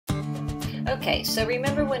Okay, so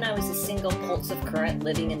remember when I was a single pulse of current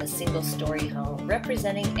living in a single-story home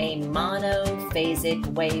representing a monophasic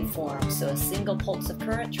waveform, so a single pulse of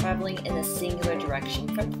current traveling in a singular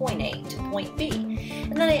direction from point A to point B.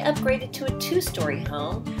 And then I upgraded to a two-story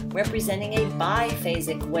home representing a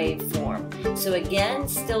biphasic waveform. So again,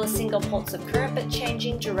 still a single pulse of current but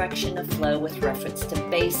changing direction of flow with reference to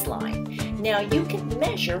baseline. Now you can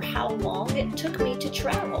measure how long it took me to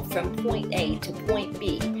travel from point A to point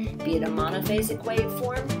B, be it a monophasic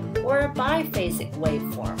waveform or a biphasic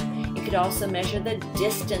waveform. You could also measure the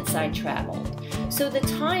distance I traveled. So the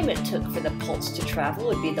time it took for the pulse to travel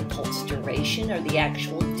would be the pulse duration, or the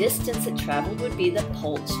actual distance it traveled would be the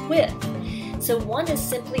pulse width. So one is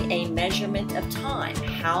simply a measurement of time.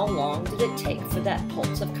 How long did it take for that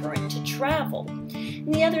pulse of current to travel?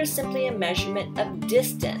 And the other is simply a measurement of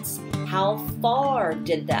distance. How far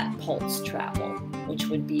did that pulse travel, which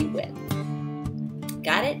would be width.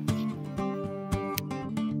 Got it?